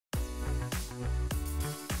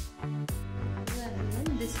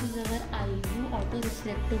this is our IU auto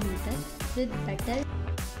refractometer with better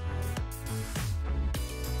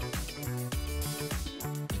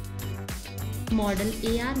model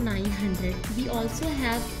AR900. We also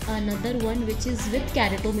have another one which is with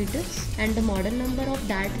keratometer, and the model number of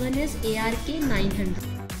that one is ARK900.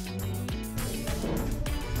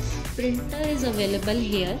 Printer is available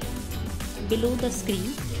here below the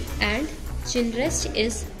screen, and chin rest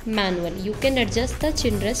is manual. You can adjust the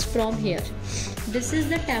chin rest from here. This is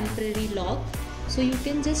the temporary lock, so you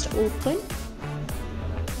can just open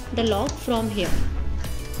the lock from here.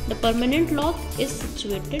 The permanent lock is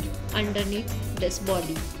situated underneath this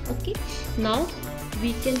body. Okay, now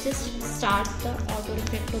we can just start the auto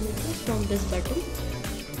refractometer from this button.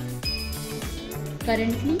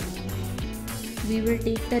 Currently we will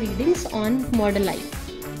take the readings on model I.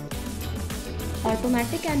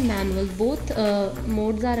 Automatic and manual, both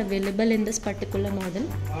modes are available in this particular model.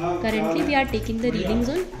 Currently we are taking the readings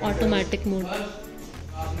on automatic mode.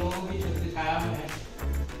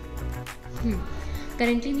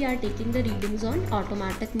 Currently we are taking the readings on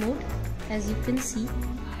automatic mode. As you can see,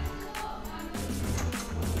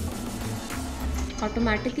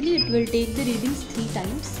 automatically it will take the readings 3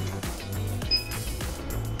 times.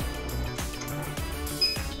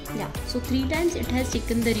 Yeah, so 3 times it has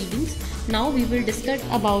taken the readings. Now we will discuss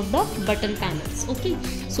about the button panels. Okay,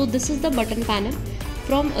 so this is the button panel.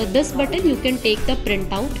 From this button you can take the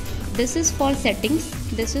printout. This is for settings.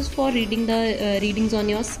 This is for reading the readings on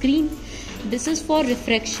your screen. This is for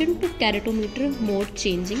refraction to keratometer mode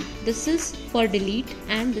changing. This is for delete,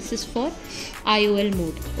 and this is for IOL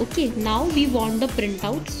mode. Okay, now we want the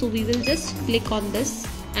printout, so we will just click on this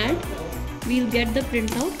and we will get the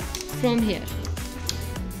printout from here.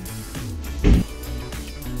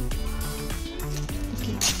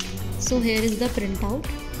 Okay, so here is the printout.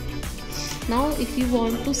 Now if you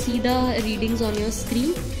want to see the readings on your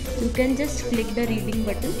screen, you can just click the reading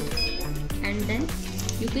button, and then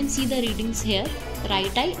you can see the readings here,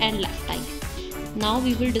 right eye and left eye. Now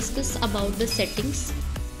we will discuss about the settings.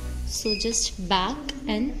 So just back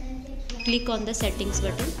and click on the settings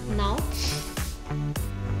button. Now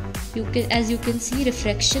you can, as you can see,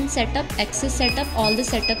 refraction setup, axis setup, all the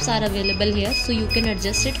setups are available here, so you can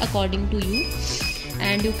adjust it according to you.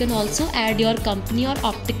 And you can also add your company or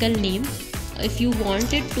optical name if you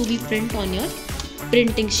want it to be print on your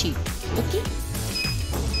printing sheet. Okay,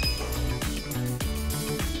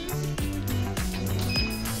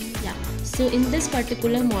 so in this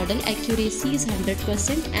particular model, accuracy is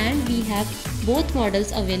 100%, and we have both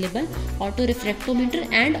models available, auto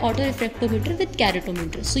refractometer and auto refractometer with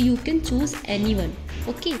keratometer. So you can choose any one.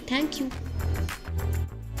 Okay, thank you.